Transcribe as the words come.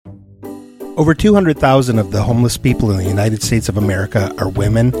Over 200,000 of the homeless people in the United States of America are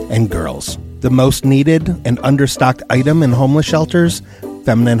women and girls. The most needed and understocked item in homeless shelters,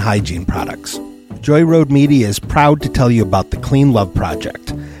 feminine hygiene products. Joy Road Media is proud to tell you about the Clean Love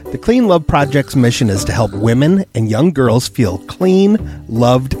Project. The Clean Love Project's mission is to help women and young girls feel clean,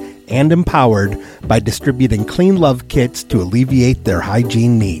 loved, and empowered by distributing Clean Love kits to alleviate their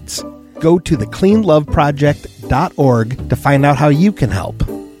hygiene needs. Go to thecleanloveproject.org to find out how you can help.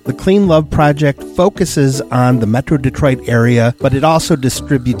 The Clean Love Project focuses on the Metro Detroit area, but it also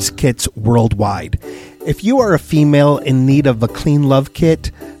distributes kits worldwide. If you are a female in need of a Clean Love kit,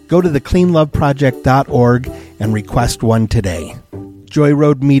 go to thecleanloveproject.org and request one today. Joy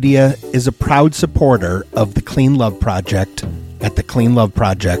Road Media is a proud supporter of the Clean Love Project at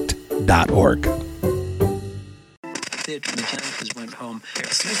thecleanloveproject.org. Went home.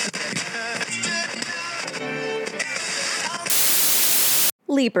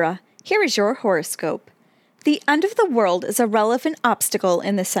 Libra, here is your horoscope. The end of the world is a relevant obstacle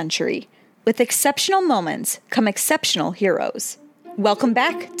in this century. With exceptional moments come exceptional heroes. Welcome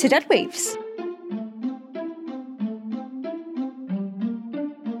back to Dead Waves.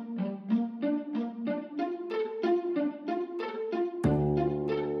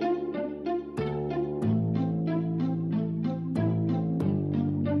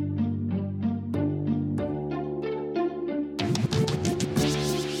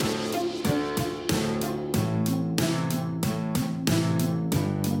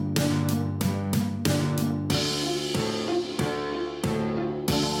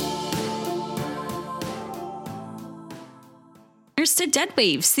 To Dead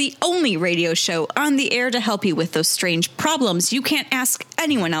Waves, the only radio show on the air to help you with those strange problems you can't ask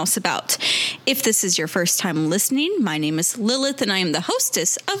anyone else about. If this is your first time listening, my name is Lilith and I am the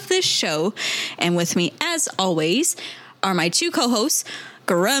hostess of this show. And with me, as always, are my two co-hosts,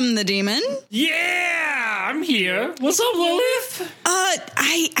 Grem the Demon. Yeah, I'm here. What's up, Lilith?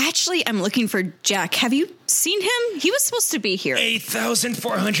 I'm looking for Jack. Have you seen him? He was supposed to be here.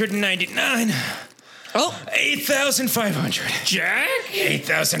 8,499. Oh. 8,500. Jack?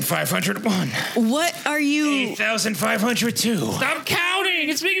 8,501. What are you... 8,502. Stop counting.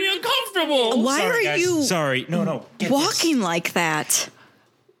 It's making me uncomfortable. Why Sorry, are guys. you... Sorry. No. walking like that?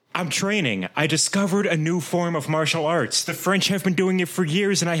 I'm training. I discovered a new form of martial arts. The French have been doing it for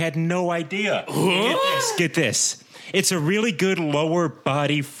years, and I had no idea. Get this. It's a really good lower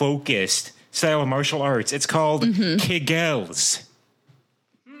body focused style of martial arts. It's called Kegels.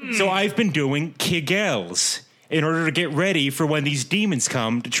 So I've been doing Kegels in order to get ready for when these demons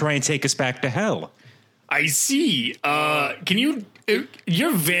come to try and take us back to hell. I see. Can you...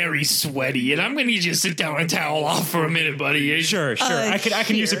 You're very sweaty, and I'm going to need you to sit down and towel off for a minute, buddy. Sure. I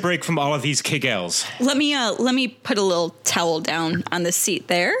can use a break from all of these Kegels. Let me put a little towel down on the seat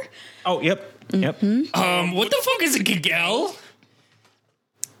there. Oh, yep. What the fuck is a Kegel?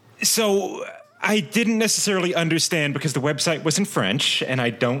 So... I didn't necessarily understand because the website was in French, and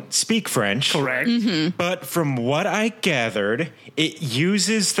I don't speak French. Correct. But from what I gathered, it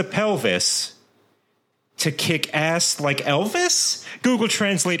uses the pelvis to kick ass like Elvis? Google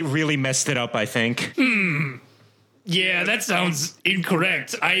Translate really messed it up, I think. Yeah, that sounds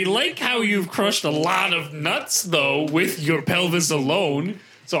incorrect. I like how you've crushed a lot of nuts, though, with your pelvis alone.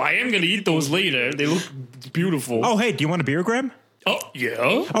 So I am going to eat those later. They look beautiful. Oh, hey, do you want a beer, Graham? Oh,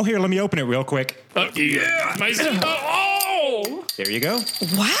 yeah? Oh, here, let me open it real quick. Yeah. Oh! There you go.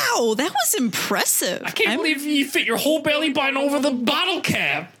 Wow, that was impressive. I can't believe you fit your whole belly button over the bottle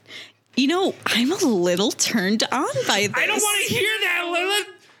cap. You know, I'm a little turned on by this. I don't want to hear that, Lilith.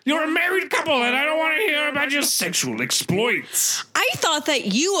 You're a married couple, and I don't want to hear about your sexual exploits. I thought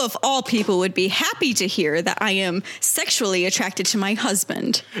that you, of all people, would be happy to hear that I am sexually attracted to my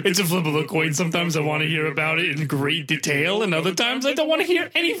husband. It's a flip of the coin. Sometimes I want to hear about it in great detail, and other times I don't want to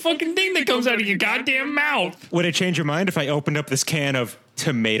hear any fucking thing that comes out of your goddamn mouth. Would it change your mind if I opened up this can of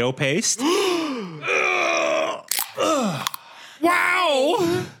tomato paste? Wow!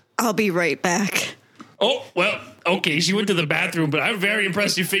 I'll be right back. Oh, well, okay, she went to the bathroom, but I'm very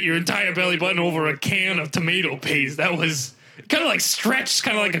impressed you fit your entire belly button over a can of tomato paste. That was kind of like stretched,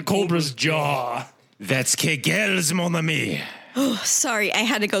 kind of like a cobra's jaw. That's Kegels, mon ami. Oh, sorry, I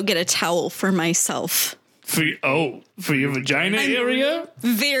had to go get a towel for myself. For your vagina area?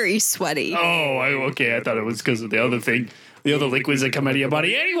 Very sweaty. Oh, okay, I thought it was because of the other thing. The other liquids that come out of your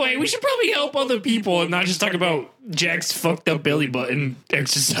body. Anyway, we should probably help other people and not just talk about Jack's fucked up belly button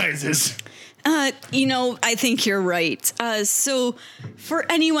exercises. I think you're right. So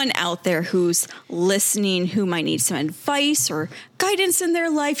for anyone out there who's listening who might need some advice or guidance in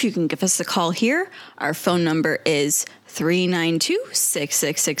their life, you can give us a call here. Our phone number is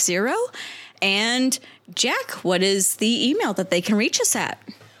 392-6660. And Jack, what is the email that they can reach us at?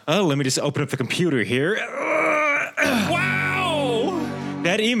 Oh, let me just open up the computer here. Wow!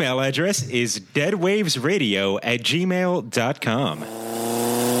 That email address is deadwavesradio@gmail.com.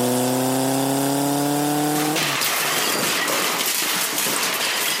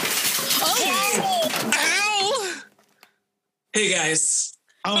 Hey guys.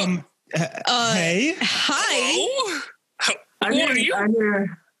 Hey. Hi. I'm your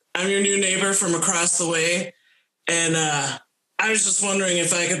new neighbor from across the way, and I was just wondering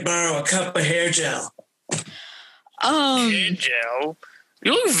if I could borrow a cup of hair gel. Hair gel?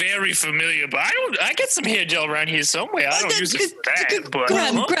 You look very familiar, but I get some hair gel around here somewhere. I don't use it for that, but...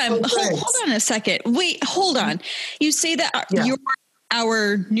 Graham, hold on a second. Wait, hold on. You say that you're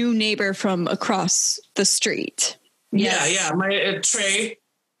our new neighbor from across the street. Yes. Yeah. Trey.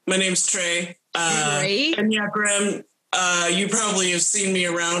 My name's Trey. Trey? And yeah, Graham, you probably have seen me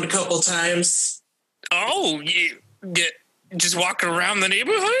around a couple times. Oh, you just walking around the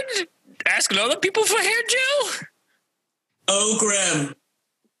neighborhood? Asking other people for hair gel? Oh, Graham,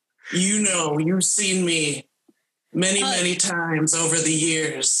 you've seen me many times over the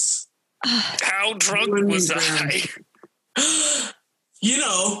years. How drunk was I?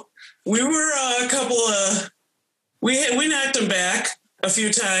 We were a couple of... We knocked him back a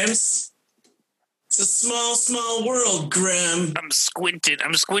few times. It's a small world, Graham. I'm squinting a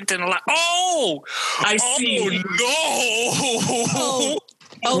lot. Oh! I see.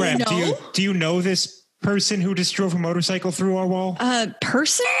 No! Graham, No? do you know this person who just drove a motorcycle through our wall?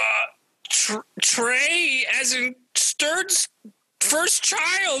 Person? Trey, as in Sturd's first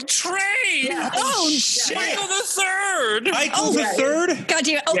child, Trey. Yeah. Oh, Michael the Third. Michael the Third? God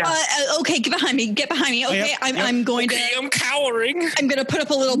damn it. Okay, get behind me. Okay, Yep. I'm going to... I'm cowering. I'm going to put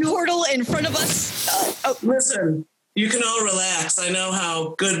up a little portal in front of us. Listen, you can all relax. I know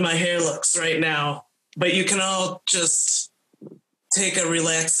how good my hair looks right now, but you can all just take a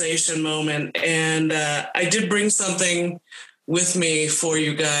relaxation moment. And I did bring something with me for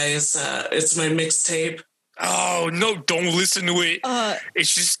you guys. It's my mixtape. Oh, no, don't listen to it.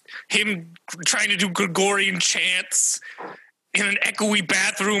 It's just him trying to do Gregorian chants in an echoey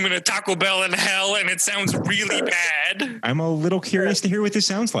bathroom in a Taco Bell in hell, and it sounds really bad. I'm a little curious to hear what this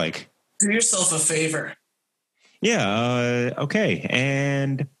sounds like. Do yourself a favor. Yeah, okay.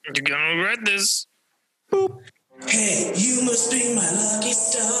 And... You're gonna regret this. Boop. Hey, you must be my lucky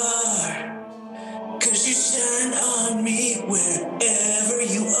star, 'cause you shine on me wherever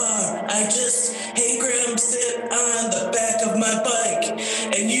you are. Hey, Graham, sit on the back of my bike,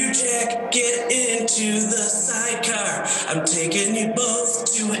 and you, Jack, get into the sidecar. I'm taking you both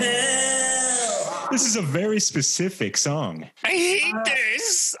to hell. This is a very specific song. I hate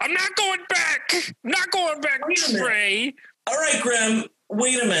this. I'm not going back. Trey. All right, Graham,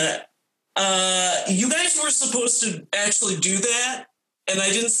 wait a minute. You guys were supposed to actually do that, and I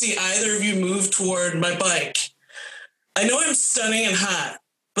didn't see either of you move toward my bike. I know I'm stunning and hot,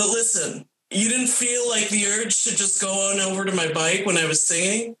 but listen, you didn't feel like the urge to just go on over to my bike when I was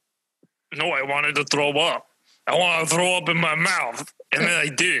singing? No, I wanted to throw up. I wanted to throw up in my mouth, and then I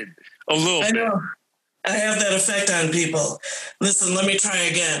did. A little bit. I know. I have that effect on people. Listen, let me try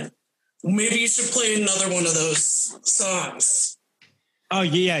again. Maybe you should play another one of those songs. Oh,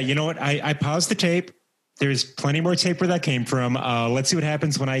 yeah, you know what? I paused the tape. There's plenty more tape where that came from. Let's see what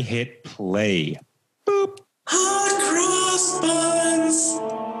happens when I hit play. Boop. Hot cross buns.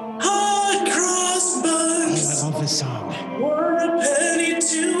 Hot cross buns. Oh, I love this song. 1 penny,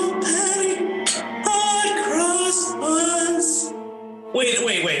 2 penny. Hot cross buns.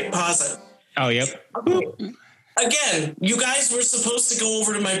 Wait. Pause it. Oh, yep. Okay. Again, you guys were supposed to go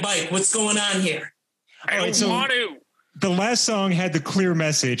over to my bike. What's going on here? I don't want to. The last song had the clear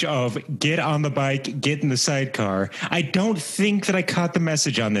message of get on the bike, get in the sidecar. I don't think that I caught the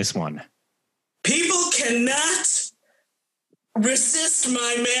message on this one. People cannot resist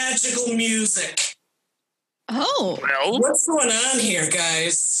my magical music. Oh. Well, What's going on here,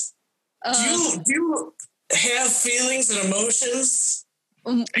 guys? Do you have feelings and emotions?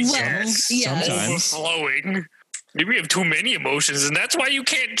 yes. Sometimes. Overflowing. Maybe we have too many emotions, and that's why you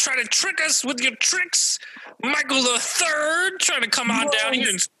can't try to trick us with your tricks. Michael the Third trying to come on down here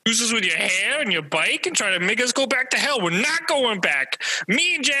and use us with your hair and your bike and try to make us go back to hell. We're not going back.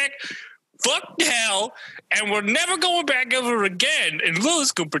 Me and Jack, fuck hell, and we're never going back ever again. And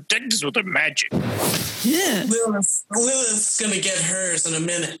Lilith's going to protect us with her magic. Yeah. Lilith's going to get hers in a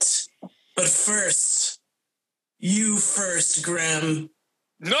minute. But first, you first, Graham.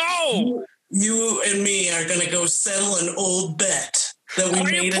 No! You and me are going to go settle an old bet. that we Why are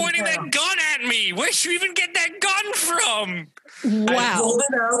made you in pointing town. that gun at me? Where'd you even get that gun from? I Wow. pulled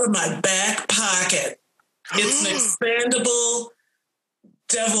it out of my back pocket. It's an expandable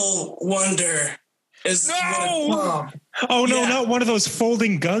devil wonder. Is what it's No! called. Oh no, Yeah. not one of those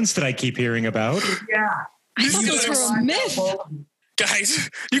folding guns that I keep hearing about. Yeah. I thought You those better were a watch myth. out. Guys,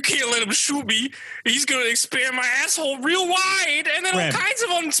 you can't let him shoot me. He's gonna expand my asshole real wide, and then Rem. all kinds of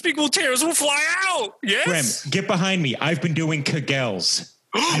unspeakable terrors will fly out. Rem, Yes? get behind me. I've been doing Kegels.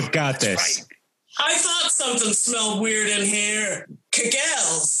 I've got this. Right. I thought something smelled weird in here.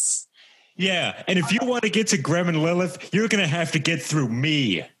 Kegels. Yeah, and if you want to get to Grem and Lilith, you're going to have to get through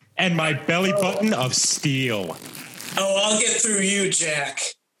me and my belly button of steel. Oh, I'll get through you, Jack.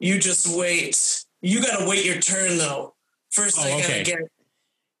 You just wait. You gotta wait your turn, though. First, Oh, I okay.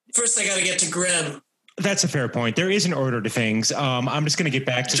 gotta get to Grem. That's a fair point. There is an order to things. I'm just going to get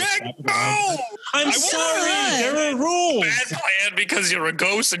back to Jack, the top of the no! line. I'm I sorry. won't. There are rules. Bad plan because you're a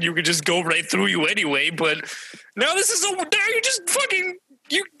ghost and you could just go right through you anyway, but now this is now you just fucking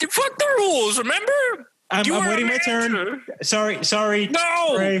you fuck the rules, remember? I'm You were waiting a my turn. manager. Sorry.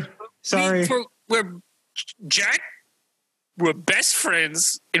 No! Ray. Sorry. We're Jack, we're best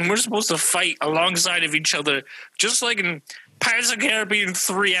friends, and we're supposed to fight alongside of each other, just like in Pirates of the Caribbean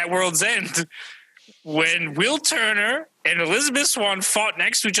 3 at World's End, when Will Turner and Elizabeth Swann fought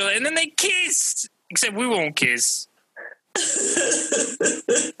next to each other, and then they kissed. Except we won't kiss.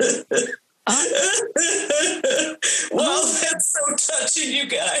 Wow, that's so touching, you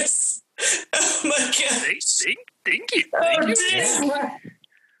guys. Oh my god. Thank you. Oh, Thank you. damn.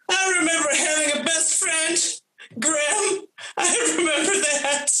 I remember having a best friend, Graham. I remember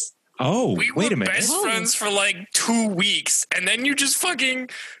that. Oh, We wait were a minute. best friends for like 2 weeks, and then you just fucking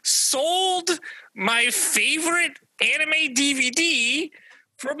sold my favorite anime DVD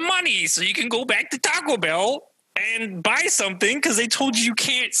for money so you can go back to Taco Bell and buy something because they told you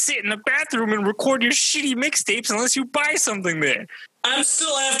can't sit in the bathroom and record your shitty mixtapes unless you buy something there. I'm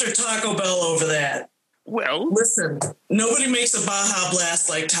still after Taco Bell over that. Well, Listen, nobody makes a Baja Blast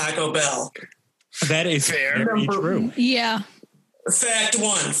like Taco Bell. That is Fair. very true. Yeah. Fact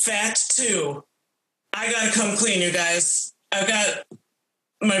 1. Fact 2. I gotta come clean, you guys.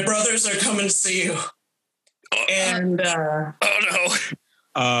 My brothers are coming to see you. And oh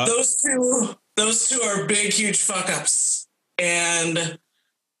no. those two are big, huge fuck ups. And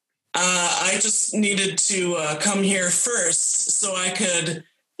I just needed to come here first so I could,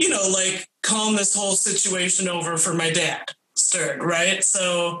 calm this whole situation over for my dad, Sturg, right?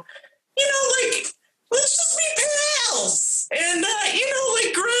 So, let's just be pals. And,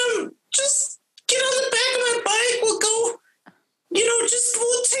 Grim, just get on the back of my bike. We'll go,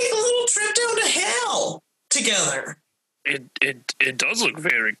 we'll take a little trip down to hell together. It does look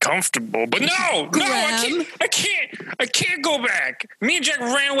very comfortable, but no, I can't go back. Me and Jack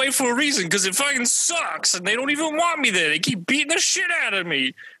ran away for a reason because it fucking sucks, and they don't even want me there. They keep beating the shit out of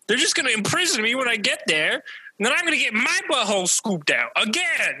me. They're just gonna imprison me when I get there, and then I'm gonna get my butthole scooped out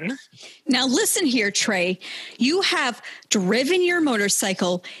again. Now listen here, Trey. You have driven your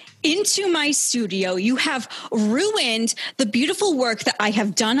motorcycle into my studio. You have ruined the beautiful work that I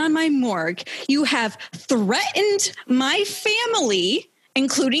have done on my morgue. You have threatened my family,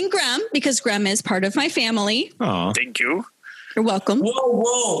 including Graham, because Graham is part of my family. Aw. Thank you. You're welcome.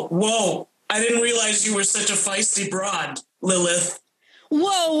 Whoa. I didn't realize you were such a feisty broad, Lilith.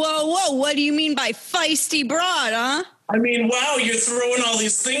 Whoa. What do you mean by feisty broad, huh? I mean, wow, you're throwing all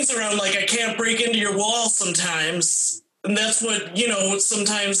these things around like I can't break into your wall sometimes. And that's what,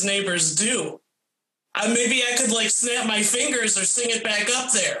 sometimes neighbors do. Maybe I could snap my fingers or sing it back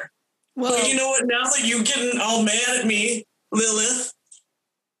up there. Well, But you know what? Now that you're getting all mad at me, Lilith,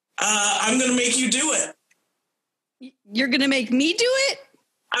 I'm going to make you do it. you're going to make me do it?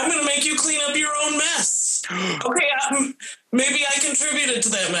 I'm going to make you clean up your own mess. Okay, maybe I contributed to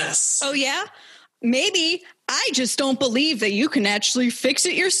that mess. Oh, yeah? Maybe. I just don't believe that you can actually fix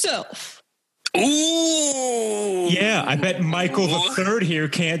it yourself. Ooh. Yeah, I bet Michael the Third here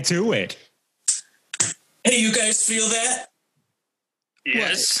can't do it. Hey, you guys feel that?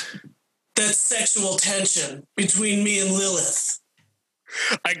 Yes. That sexual tension between me and Lilith.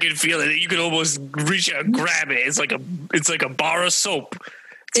 I can feel it. You can almost reach out and grab it. It's like a bar of soap.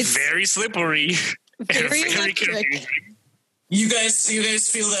 It's very slippery. Very and electric. confusing. You guys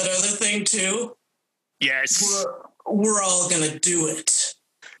feel that other thing too? Yes. We're all gonna do it.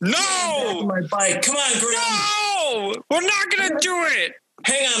 No! My bike. Come on, Graham. No! We're not gonna do it!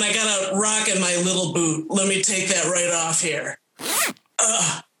 Hang on, I got a rock in my little boot. Let me take that right off here.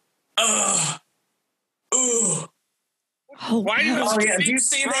 Ooh. Oh, Why do you Oh, yeah, do you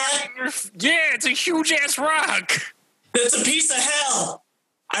see that? Yeah, it's a huge ass rock. That's a piece of hell.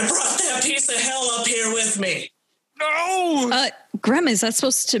 I brought that piece of hell up here with me. No! Grem, is that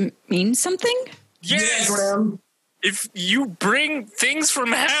supposed to mean something? Yes! Yeah, Graham. If you bring things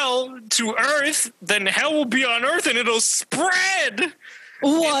from hell to Earth, then hell will be on Earth and it'll spread.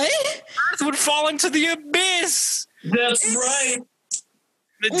 What? Earth would fall into the abyss. That's right.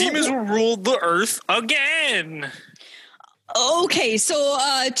 The demons will rule the Earth again. Okay, so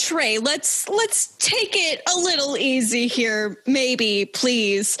Trey, let's take it a little easy here, maybe,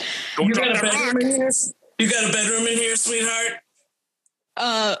 please. You got a bedroom in here? You got a bedroom in here, sweetheart?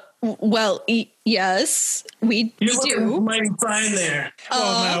 Well, yes, we You do. look mighty fine there.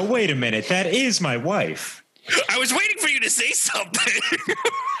 Well, now, wait a minute. That is my wife. I was waiting for you to say something.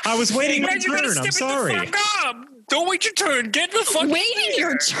 I was waiting my You gotta turn. step I'm it sorry. the fuck up. Don't wait your turn. Get the fuck Waiting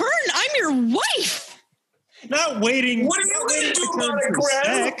your turn. I'm your wife. Not waiting. What are you going to do turn about it, for Graham?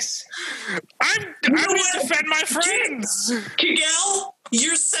 sex. I'm know going to what? defend my friends. Kigel,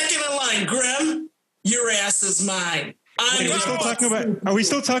 you're second in line. Graham, your ass is mine. Wait, are we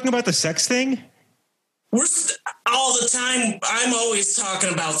still talking about the sex thing? We're all the time. I'm always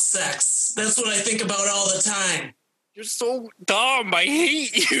talking about sex. That's what I think about all the time. You're so dumb. I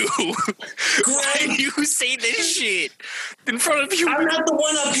hate you. Why Graham, do you say this shit in front of you? I'm not the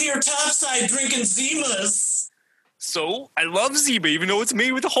one up here topside drinking Zimas. So I love Zeba, even though it's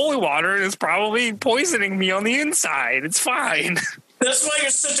made with holy water and it's probably poisoning me on the inside. It's fine. That's why you're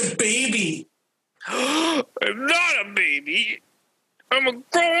such a baby. I'm not a baby. I'm a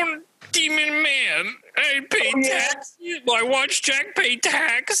grown demon man. I pay taxes. I watch Jack pay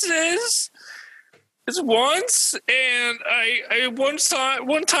taxes. It's once, and I one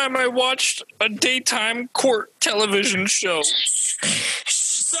time I watched a daytime court television show.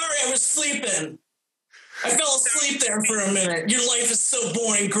 Sorry, I was sleeping. I fell asleep there for a minute. Your life is so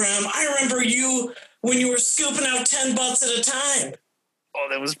boring, Graham. I remember you when you were scooping out 10 butts at a time. Oh,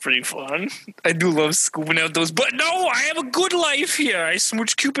 that was pretty fun. I do love scooping out those, but no, I have a good life here. I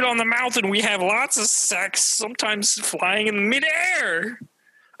smooch Cupid on the mouth, and we have lots of sex, sometimes flying in midair.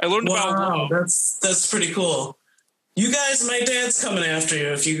 I learned about love. That's pretty cool. You guys, my dad's coming after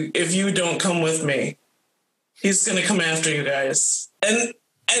you if you don't come with me. He's gonna come after you guys. And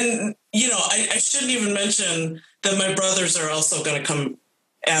you know, I shouldn't even mention that my brothers are also gonna come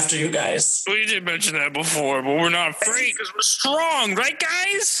after you guys. We did mention that before, but we're not afraid because we're strong, right,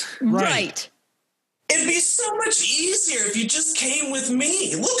 guys? Right. It'd be so much easier if you just came with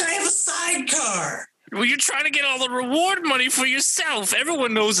me. Look, I have a sidecar. Well, you're trying to get all the reward money for yourself.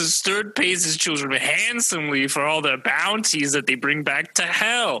 Everyone knows that Sturd pays his children handsomely for all the bounties that they bring back to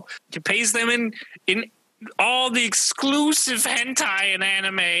hell. He pays them in all the exclusive hentai and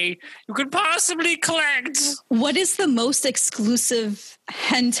anime you could possibly collect. What is the most exclusive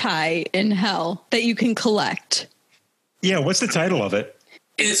hentai in hell that you can collect? Yeah, what's the title of it?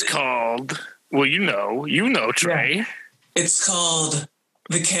 It's called, well, you know, Trey. Yeah. It's called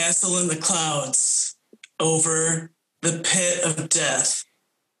The Castle in the Clouds Over the Pit of Death.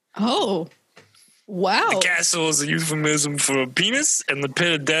 Oh, wow. The castle is a euphemism for a penis, and the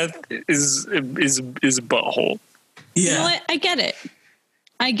pit of death is a butthole. Yeah. You know what? I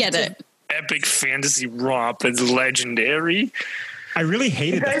get it. Epic fantasy romp that's legendary. I really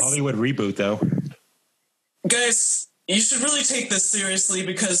hated the Hollywood reboot, though. Guys, you should really take this seriously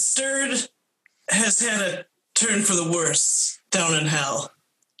because Sturd has had a turn for the worse down in hell.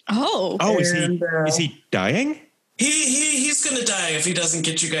 Oh. Oh, is he dying? He's gonna die if he doesn't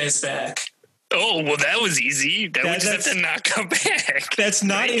get you guys back. Oh, well, that was easy. We just have to not come back. That's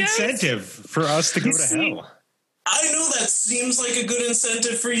not Right, guys? incentive for us to go to hell. I know that seems like a good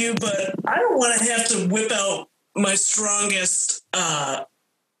incentive for you, but I don't want to have to whip out my strongest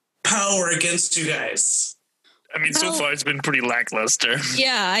power against you guys. I mean, so far it's been pretty lackluster.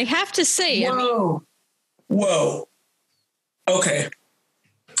 Yeah, I have to say. Whoa. Okay.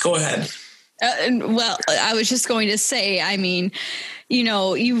 Go ahead. Well, I was just going to say, I mean, you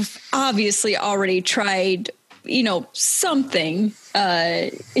know, you've obviously already tried, you know, something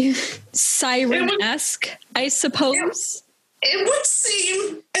siren-esque, I suppose. It would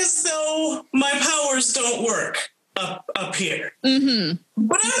seem as though my powers don't work up here. Mm-hmm.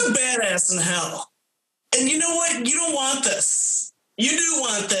 But I'm a badass in hell. And you know what? You don't want this. You do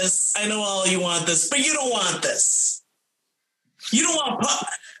want this. I know all you want this, but you don't want this. You don't want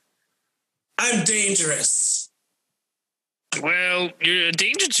I'm dangerous. Well, you're a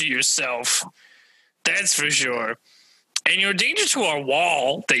danger to yourself. That's for sure. And you're a danger to our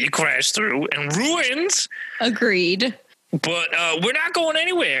wall that you crashed through and ruined. Agreed. But we're not going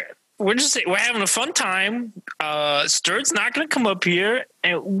anywhere. we're having a fun time. Sturt's not going to come up here,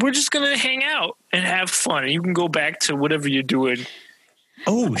 and we're just going to hang out and have fun. And you can go back to whatever you're doing.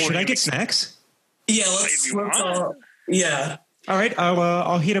 Oh, should I get snacks? Yeah, let's all. Yeah, All right,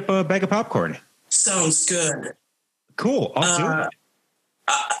 I'll heat up a bag of popcorn. sounds good. Cool. I'll do it.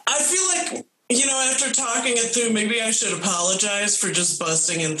 I feel like, after talking it through, maybe I should apologize for just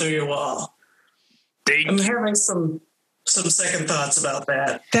busting in through your wall. I'm having some second thoughts about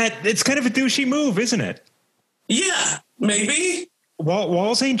that. It's kind of a douchey move, isn't it? Yeah, maybe.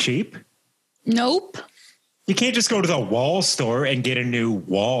 Walls ain't cheap. Nope. You can't just go to the wall store and get a new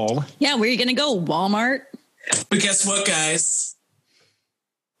wall. Yeah, where are you going to go? Walmart? But guess what, guys?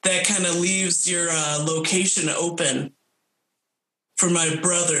 That kind of leaves your location open for my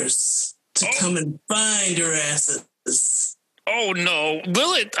brothers to come and find your asses. Oh, no.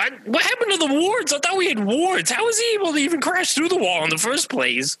 Lilith, what happened to the wards? I thought we had wards. How was he able to even crash through the wall in the first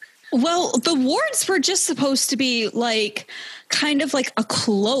place? Well, the wards were just supposed to be kind of like a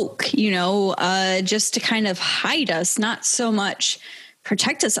cloak, just to kind of hide us, not so much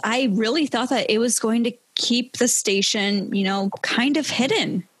protect us. I really thought that it was going to keep the station, kind of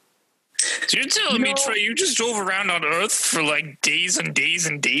hidden. So you're telling me, Trey, you just drove around on Earth for days and days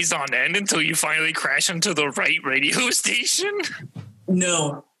and days on end until you finally crash into the right radio station?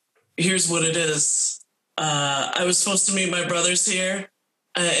 No. Here's what it is. I was supposed to meet my brothers here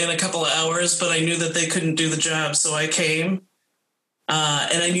in a couple of hours, but I knew that they couldn't do the job, so I came.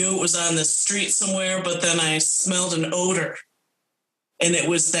 And I knew it was on the street somewhere, but then I smelled an odor. And it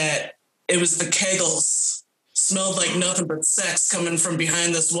was the Kegels. Smelled like nothing but sex coming from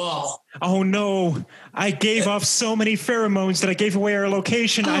behind this wall. Oh, no. I gave off so many pheromones that I gave away our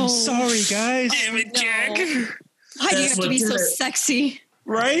location. I'm sorry, guys. Damn it, Jack. Why do you have to be so sexy?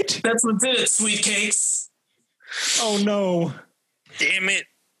 Right? That's what did it, sweet cakes. Oh, no. Damn it.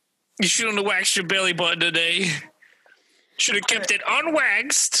 You shouldn't have waxed your belly button today. Should have kept it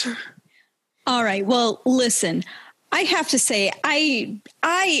unwaxed. All right. Well, listen. I have to say, I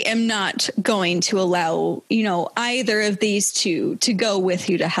am not going to allow, either of these two to go with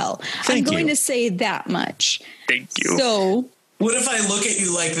you to hell. I'm going to say that much. Thank you. So, what if I look at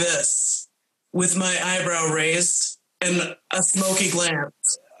you like this, with my eyebrow raised and a smoky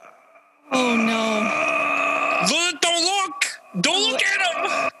glance? Oh no! Don't look! Don't look at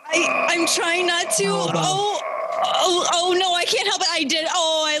him! I'm trying not to. Oh no, I can't help it. I did.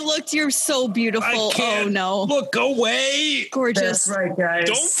 Oh, I looked. You're so beautiful. Oh no. Look away. Gorgeous. That's right, guys.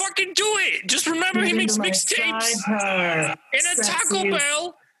 Don't fucking do it. Just remember he makes mixtapes in a Taco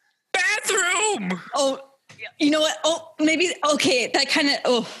Bell bathroom. Oh, you know what? Oh, maybe. Okay. That kind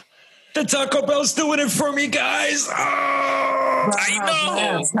of. The Taco Bell's doing it for me, guys. Oh. I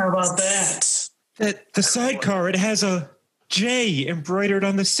know. How about that? The sidecar, it has a J embroidered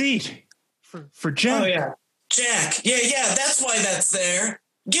on the seat for Jack. Oh, yeah. Jack. Yeah. That's why that's there.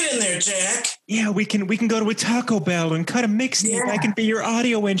 Get in there, Jack. Yeah, we can go to a Taco Bell and cut a mixtape. Yeah. I can be your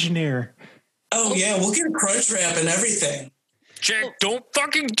audio engineer. Oh, yeah. We'll get a crunch wrap and everything. Jack, don't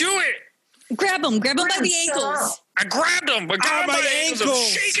fucking do it. Grab him by the ankles. I grabbed him. I got him by the ankles. I'm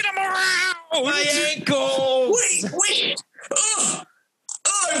shaking him around. My ankles. Wait. Oh,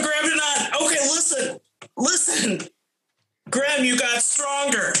 I'm grabbing on. Okay, listen. Graham, you got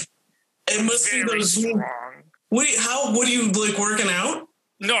stronger. It must be those strong. What are you like working out?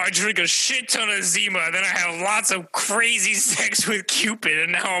 No, I drink a shit ton of Zima, then I have lots of crazy sex with Cupid,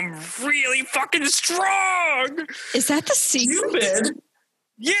 and now I'm really fucking strong. Is that the secret? Cupid?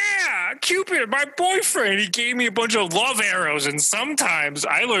 Yeah, Cupid, my boyfriend. He gave me a bunch of love arrows, and sometimes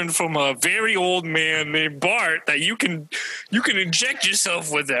I learned from a very old man named Bart that you can inject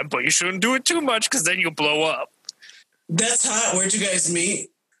yourself with them, but you shouldn't do it too much because then you'll blow up. That's hot. Where'd you guys meet?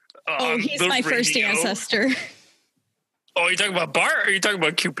 He's my first ancestor. Oh, are you talking about Bart or are you talking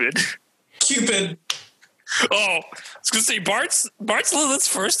about Cupid? Cupid. Oh, I was going to say Bart's Lilith's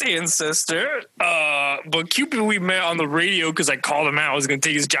first ancestor, but Cupid we met on the radio because I called him out. I was going to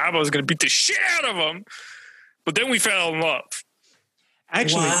take his job. I was going to beat the shit out of him. But then we fell in love.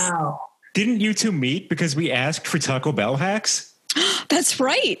 Actually, Didn't you two meet because we asked for Taco Bell hacks? That's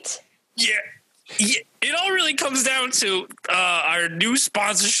right. Yeah. It all really comes down to our new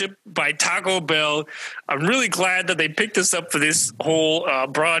sponsorship by Taco Bell. I'm really glad that they picked us up for this whole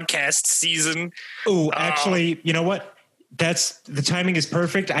broadcast season. Oh, actually, you know what? The timing is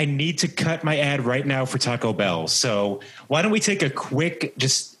perfect. I need to cut my ad right now for Taco Bell. So why don't we take a quick,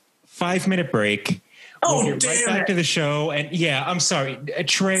 just 5-minute break? We'll get right back to the show. And yeah, I'm sorry,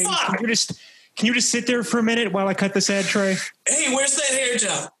 Trey. Can you just sit there for a minute while I cut this ad, Trey? Hey, where's that hair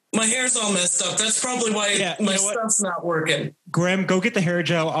gel? My hair's all messed up. That's probably why my stuff's not working. Graham, go get the hair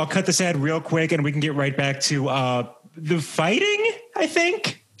gel. I'll cut this ad real quick, and we can get right back to the fighting, I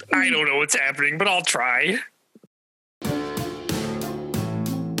think. I don't know what's happening, but I'll try.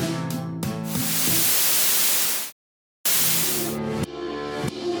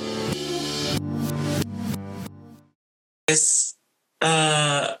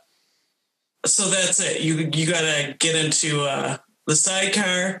 So that's it. You gotta get into the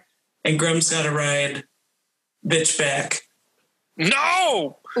sidecar, and Grum's gotta ride bitch back.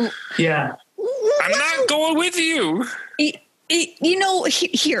 No! Yeah. I'm not going with you. You know,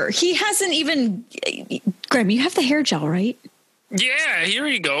 here, he hasn't even... Graham, you have the hair gel, right? Yeah, here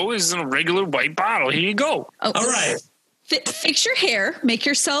you go. It's in a regular white bottle. Here you go. Oh, all right. Fix your hair. Make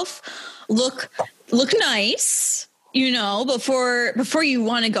yourself look nice. You know, before you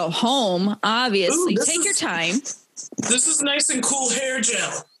want to go home, obviously. Take your time. This is nice and cool hair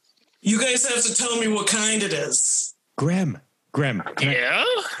gel. You guys have to tell me what kind it is. Graham. Yeah?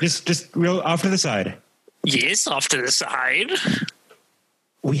 Just real off to the side. Yes, off to the side.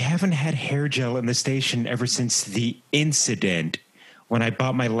 We haven't had hair gel in the station ever since the incident when I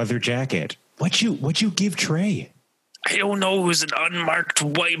bought my leather jacket. What'd you give Trey? I don't know. It was an unmarked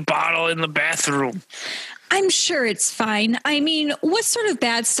white bottle in the bathroom. I'm sure it's fine. I mean, what sort of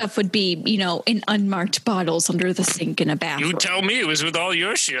bad stuff would be, in unmarked bottles under the sink in a bathroom? You tell me. It was with all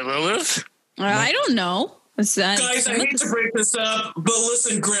your shit, Lilith. I don't know. Guys, I hate to break this up, but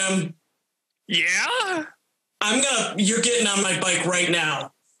listen, Grim. Yeah? You're getting on my bike right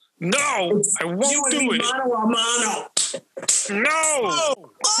now. No, I won't do it. Mano a mano.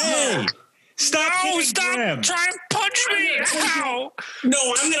 No. Hey, stop trying to punch me. Ow. No,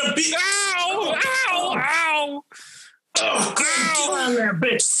 I'm going to beat. Ow. Oh, get on that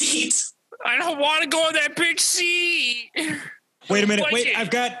bitch seat. I don't want to go on that bitch seat. Wait a minute. Wait, I've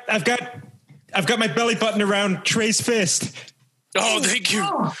got my belly button around Trey's fist. Oh, thank you.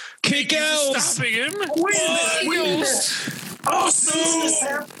 Kick out. Stopping him. Wait a minute. Oh,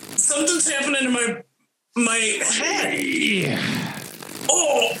 something's happening to my head.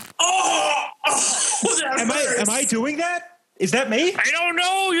 Am I doing that? Is that me? I don't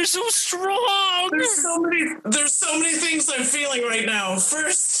know. You're so strong. There's so many things I'm feeling right now.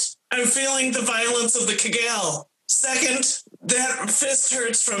 First, I'm feeling the violence of the Kagel. Second, that fist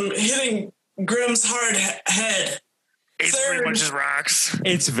hurts from hitting Grim's hard head. It's pretty much just rocks.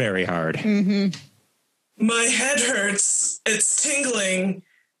 It's very hard. Mm-hmm. My head hurts. It's tingling.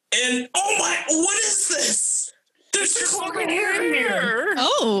 And what is this? There's your fucking hair in here.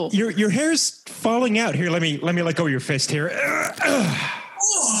 Oh. Your hair's falling out. Here, let me let go of your fist here.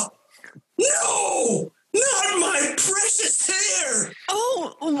 Oh, no! Not my precious hair!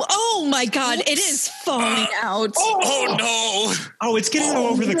 Oh my God! It is falling out. Oh no! Oh, it's getting all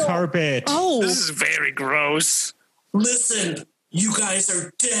over the carpet. Oh, this is very gross. Listen, you guys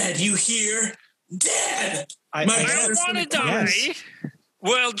are dead. You hear? Dead. I don't want to die. Yes.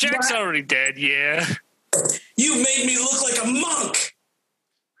 Well, Jack's already dead. Yeah. You made me look like a monk.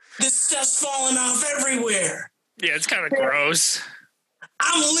 This stuff's falling off everywhere. Yeah, it's kind of gross.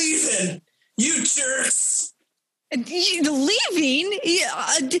 I'm leaving. You jerks. Leaving? Yeah.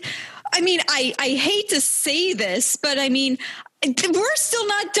 I mean, I hate to say this, but I mean, we're still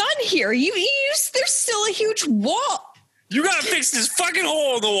not done here. There's still a huge wall. You gotta fix this fucking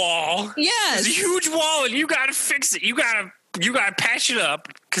hole in the wall. Yes. There's a huge wall, and you gotta fix it. You gotta patch it up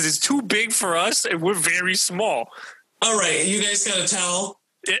because it's too big for us, and we're very small. All right, you guys got a towel?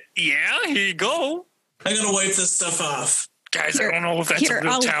 Yeah, here you go. I gotta wipe this stuff off. Guys, I don't know if that's a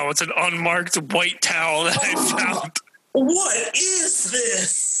real towel. It's an unmarked white towel that I found. What is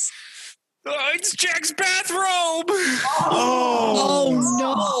this? It's Jack's bathrobe. Oh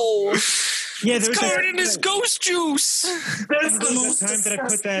no. Yeah, it's covered in his ghost juice. That's the most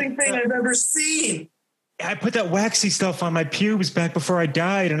disgusting thing I've ever seen. I put that waxy stuff on my pubes back before I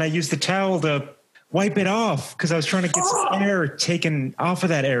died, and I used the towel to wipe it off because I was trying to get some hair taken off of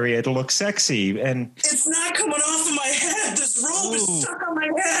that area to look sexy. And it's not coming off of my head. This robe is stuck on my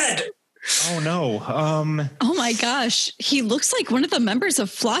head. Oh no. Oh my gosh. He looks like one of the members of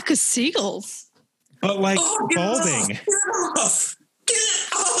Flock of Seagulls. But like balding. Get it off. Get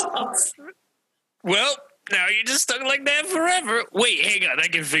it off. Well, now you're just stuck like that forever. Wait, hang on. I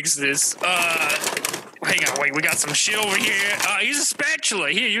can fix this. Hang on. Wait, we got some shit over here. Use a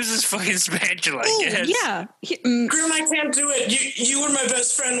spatula. Here, use this fucking spatula. Oh, yeah. Grim, I can't do it. You were my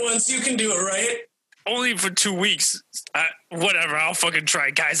best friend once. You can do it, right? Only for 2 weeks. Whatever, I'll fucking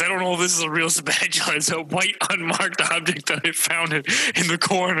try. Guys, I don't know if this is a real spatula. It's a white unmarked object that I found in the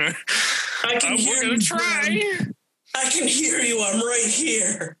corner. I can hear you. Try. I can hear you. I'm right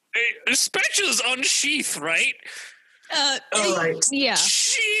here. The spatula's unsheathed, right? All right. Yeah.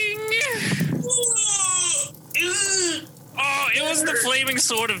 Shing! Oh, it was the flaming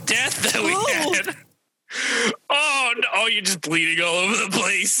sword of death that we had. Oh, no. Oh, you're just bleeding all over the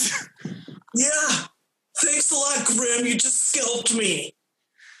place. Yeah. Thanks a lot, Grim. You just scalped me.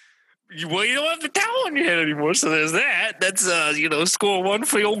 Well, you don't have the towel on your head anymore, so there's that. That's, score 1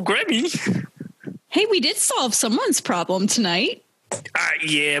 for old Grimmy. Hey, we did solve someone's problem tonight.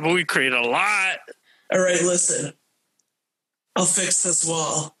 Yeah, but we created a lot. All right, listen. I'll fix this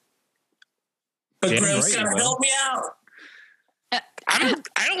wall. But Damn Grim's right, gotta you will. help me out.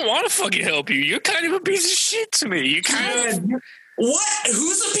 I don't want to fucking help you. You're kind of a piece of shit to me. You kind of... What?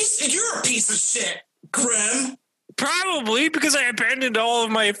 Who's a piece? You're a piece of shit, Grim. Probably because I abandoned all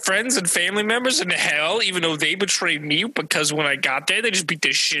of my friends and family members in hell, even though they betrayed me, because when I got there, they just beat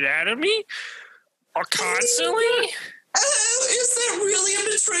the shit out of me. Or constantly. Is that really a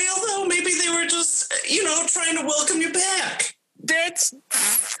betrayal, though? Maybe they were just, trying to welcome you back.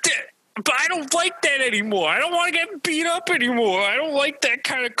 But I don't like that anymore. I don't want to get beat up anymore. I don't like that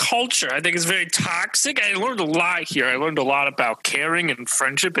kind of culture. I think it's very toxic. I learned a lot here. I learned a lot about caring and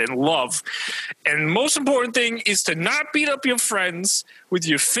friendship and love. And the most important thing is to not beat up your friends with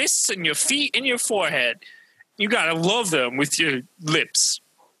your fists and your feet and your forehead. You got to love them with your lips.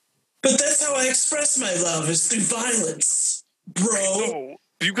 But that's how I express my love, is through violence, bro. No,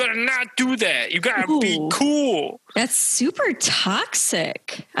 you got to not do that. You got to be cool. That's super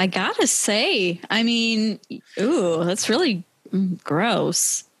toxic. I gotta say. I mean, that's really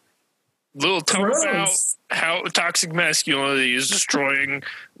gross. Little talk Gross. about how toxic masculinity is destroying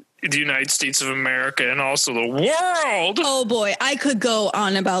the United States of America and also the world. Oh boy, I could go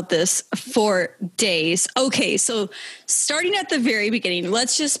on about this for days. Okay, so starting at the very beginning,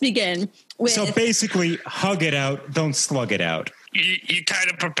 let's just begin with... So basically, hug it out, don't slug it out. You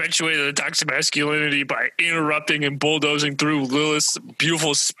kind of perpetuated the toxic masculinity by interrupting and bulldozing through Lilith's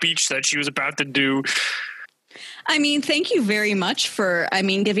beautiful speech that she was about to do. I mean, thank you very much for,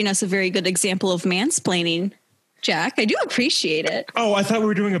 giving us a very good example of mansplaining, Jack. I do appreciate it. Oh, I thought we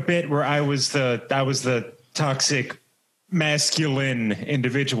were doing a bit where I was the toxic masculine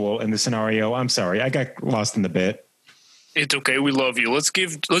individual in the scenario. I'm sorry, I got lost in the bit. It's okay. We love you. Let's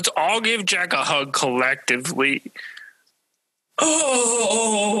all give Jack a hug collectively.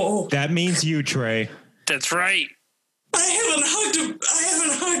 Oh, That means you, Trey. That's right. I haven't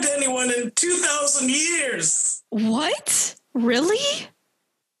hugged anyone in 2,000 years. What? Really?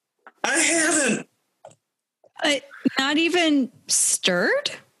 I haven't. Not even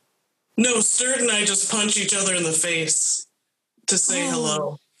stirred? No, Sturt and I just punch each other in the face to say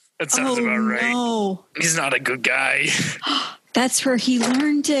hello. That sounds about right. No. He's not a good guy. That's where he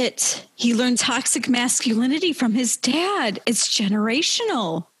learned it. He learned toxic masculinity from his dad. It's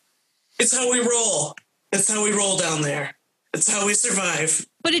generational. It's how we roll. It's how we roll down there. It's how we survive.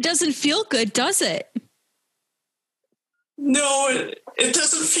 But it doesn't feel good, does it? No, it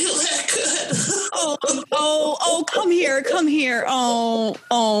doesn't feel that good. Oh, come here. Oh,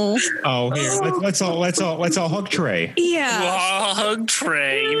 here, let's all hug Trey. Yeah. Oh, hug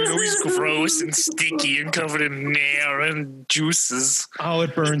Trey, even though he's gross and sticky and covered in nair and juices. Oh,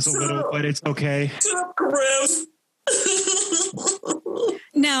 it burns a little, but it's okay. Stop, Grim.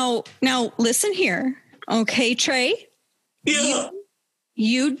 Now, listen here. Okay, Trey? Yeah.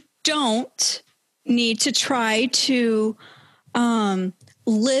 You don't need to try to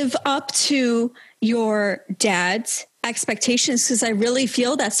live up to your dad's expectations, because I really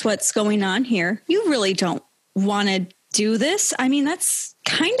feel that's what's going on here. You really don't want to do this. I mean, that's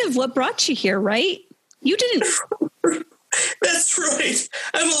kind of what brought you here, right? You didn't. That's right.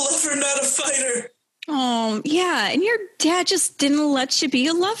 I'm a lover, not a fighter. Oh, yeah. And your dad just didn't let you be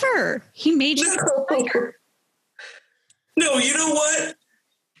a lover. He made you a fighter. No, you know what?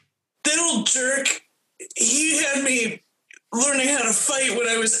 That old jerk, he had me learning how to fight when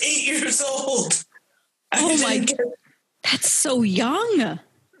I was 8 years old. Oh my God. That's so young. Kind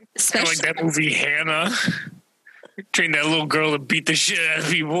of like that movie Hannah. Trained that little girl to beat the shit out of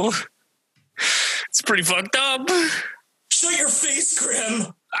people. It's pretty fucked up. Shut your face,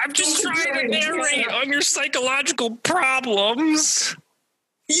 Grim. I'm just trying to narrate on your psychological problems.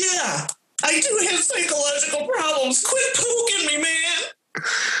 Yeah, I do have psychological problems. Quit poking me, man.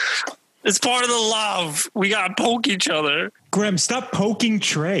 It's part of the love. We gotta poke each other. Graham, stop poking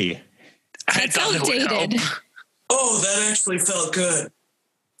Trey. That's outdated. Oh, that actually felt good.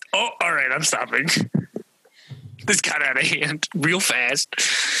 Oh, all right, I'm stopping. This got out of hand real fast.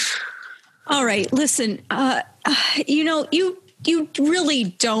 All right, listen, you really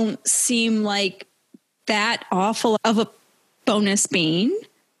don't seem like that awful of a bonus bean.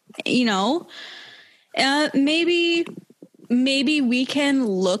 you know, maybe we can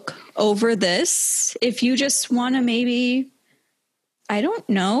look over this. If you just want to maybe, I don't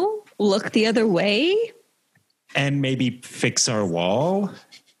know, look the other way. And maybe fix our wall?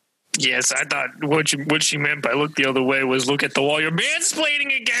 Yes, I thought what she meant by look the other way was look at the wall. You're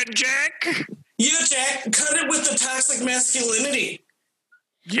mansplaining again, Jack. Yeah, Jack, cut it with the toxic masculinity.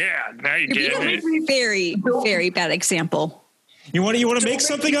 Yeah, now you get it. Very, very bad example. You want to make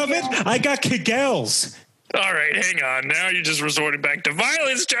something of it? I got Kegels. All right, hang on. Now you're just resorting back to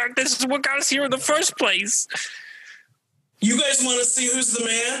violence, Jack. This is what got us here in the first place. You guys want to see who's the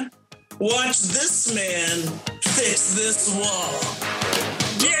man? Watch this man fix this wall.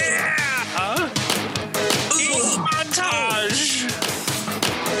 Yeah! Montage!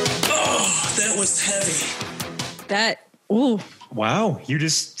 Oh, that was heavy. Wow, you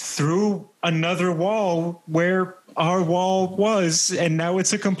just threw another wall where our wall was, and now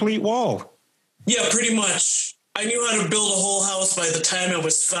it's a complete wall. Yeah, pretty much. I knew how to build a whole house by the time I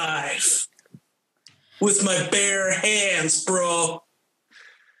was 5. With my bare hands, bro.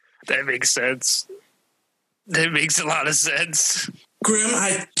 That makes sense. That makes a lot of sense. Grim,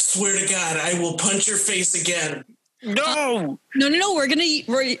 I swear to God, I will punch your face again. No! No.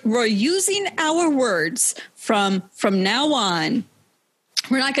 We're using our words from now on.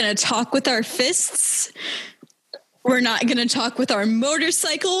 We're not going to talk with our fists. We're not going to talk with our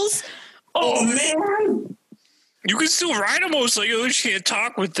motorcycles. Oh, man. You can still ride a motorcycle. You just can't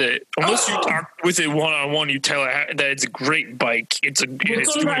talk with it. Unless you talk with it one-on-one, you tell it that it's a great bike. It's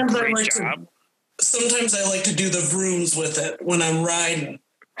doing a great job. Sometimes I like to do the vrooms with it when I'm riding.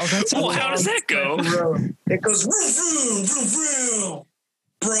 Oh, that's well, how does that go? It goes vroom, vroom, vroom, vroom,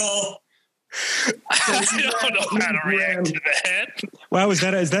 bro. I don't know how to react to that. Wow, is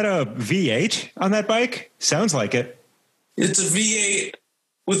that a V8 on that bike? Sounds like it. It's a V8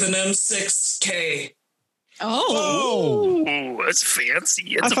 with an M6K. Oh, Ooh, that's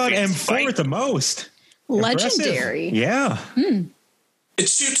fancy. It's I thought fancy M4 bike. at the most. legendary. Impressive. Yeah. It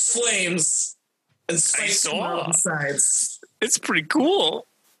shoots flames and spikes from saw. all the sides. It's pretty cool.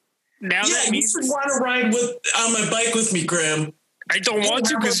 Now Yeah, that you means should want to ride on my bike with me, Graham. I don't want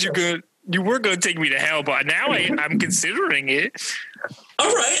to because you were going to take me to hell, but now I'm considering it.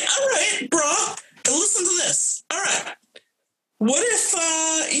 All right, bro. Listen to this. All right. What if,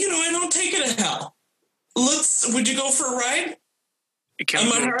 I don't take it to hell? Would you go for a ride? Can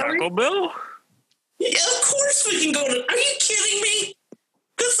we go to Taco Bell? Yeah, of course we can go to. Are you kidding me?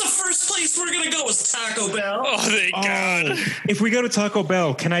 That's the first place we're gonna go is Taco Bell. Oh, thank God. If we go to Taco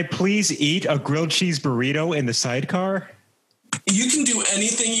Bell, can I please eat a grilled cheese burrito in the sidecar? You can do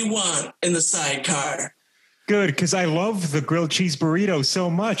anything you want in the sidecar. Good, because I love the grilled cheese burrito so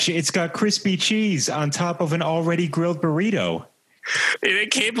much. It's got crispy cheese on top of an already grilled burrito. And I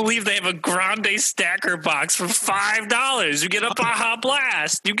can't believe they have a Grande Stacker box for $5. You get a Baja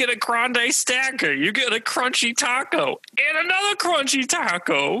Blast. You get a Grande Stacker. You get a Crunchy Taco. And another Crunchy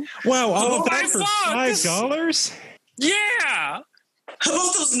Taco. Wow, all of that for $5? $5? Yeah. How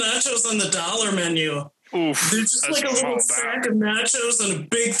about those nachos on the dollar menu? Oof. They're just that's like a what I'm little all sack about. of nachos and a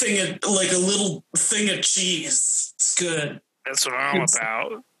big thing of, like a little thing of cheese. It's good. That's what I'm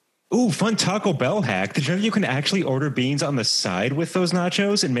about. Ooh, fun Taco Bell hack. Did you know you can actually order beans on the side with those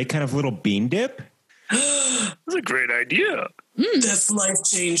nachos and make kind of little bean dip? That's a great idea. That's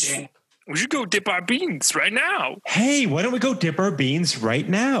life-changing. We should go dip our beans right now. Hey, why don't we go dip our beans right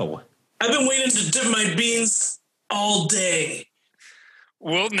now? I've been waiting to dip my beans all day.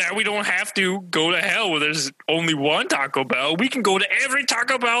 Well, now we don't have to go to hell where there's only one Taco Bell. We can go to every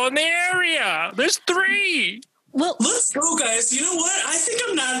Taco Bell in the area. There's 3. Well, Let's go, guys. You know what? I think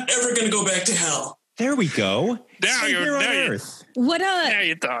I'm not ever going to go back to hell. There we go. Now Stay you're- here on now you're- Earth. Now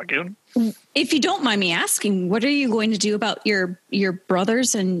you're talking. if you don't mind me asking, what are you going to do about your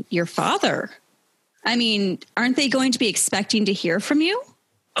brothers and your father? I mean, aren't they going to be expecting to hear from you?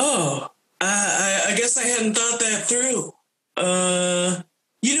 Oh, I guess I hadn't thought that through.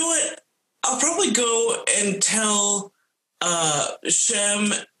 You know what? I'll probably go and tell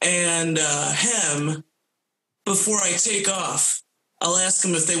Shem and Hem before I take off. I'll ask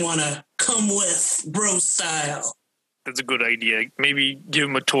them if they want to come with, bro style. That's a good idea. Maybe give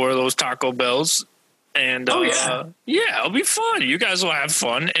them a tour of those Taco Bells. And yeah, it'll be fun. You guys will have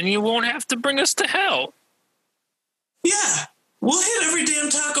fun, and you won't have to bring us to hell. Yeah, we'll hit every damn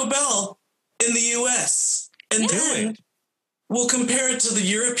Taco Bell in the U.S. and then we'll compare it to the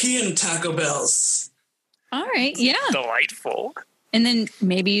European Taco Bells. All right, yeah. Delightful. And then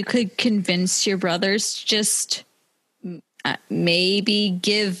maybe you could convince your brothers just maybe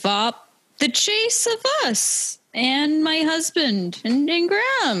give up the chase of us. and my husband and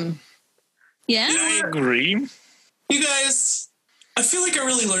Graham. Yeah? I agree. You guys, I feel like I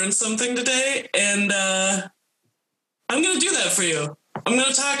really learned something today, and I'm going to do that for you. I'm going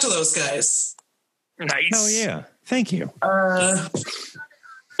to talk to those guys. Nice. Oh, yeah. Thank you.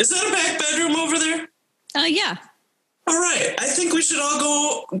 Is that a back bedroom over there? Yeah. All right. I think we should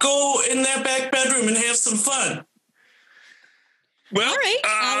all go in that back bedroom and have some fun. Well, All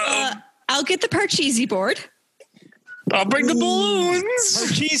right. I'll get the Parcheesi board. I'll bring the balloons. Our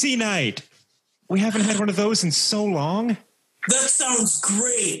cheesy night. We haven't had one of those in so long. That sounds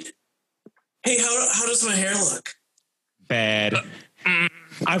great. Hey, how does my hair look? Bad.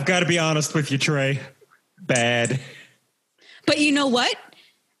 I've got to be honest with you, Trey. Bad. But you know what?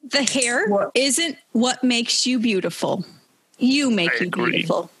 The hair isn't what makes you beautiful. You make you agree.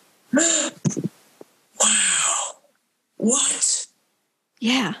 beautiful. Wow. What?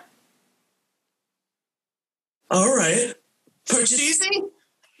 Yeah. All right. Parcheesi?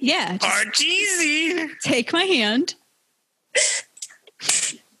 Yeah. Just Parcheesi. take my hand.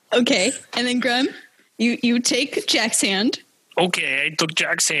 Okay. And then Graham, you take Jack's hand. Okay, I took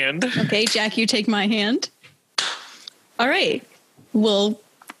Jack's hand. Okay, Jack, you take my hand. All right. We'll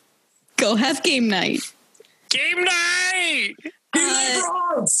go have game night. Game night.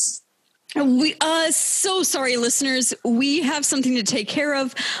 We so sorry, listeners. We have something to take care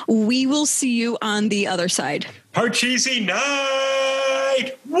of. We will see you on the other side. Parcheesi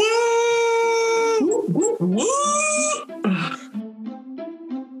night! Woo! Woo!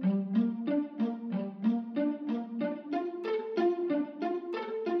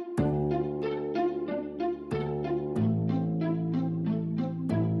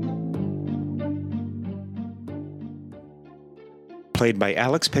 Played by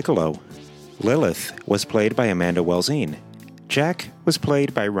Alex Piccolo. Lilith was played by Amanda Welzine. Jack was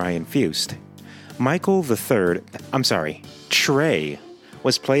played by Ryan Fust. Trey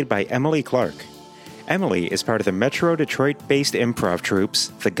was played by Emily Clark. Emily is part of the Metro Detroit-based improv troupes,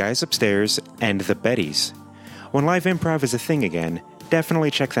 The Guys Upstairs and The Bettys. When live improv is a thing again, definitely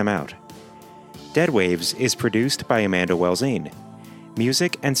check them out. Dead Waves is produced by Amanda Welzine.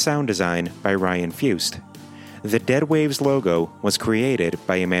 Music and sound design by Ryan Fust. The Dead Waves logo was created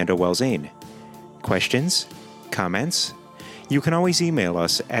by Amanda Welzine. Questions? Comments? You can always email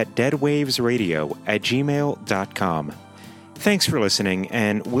us at deadwavesradio@gmail.com. Thanks for listening,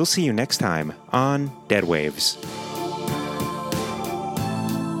 and we'll see you next time on Dead Waves.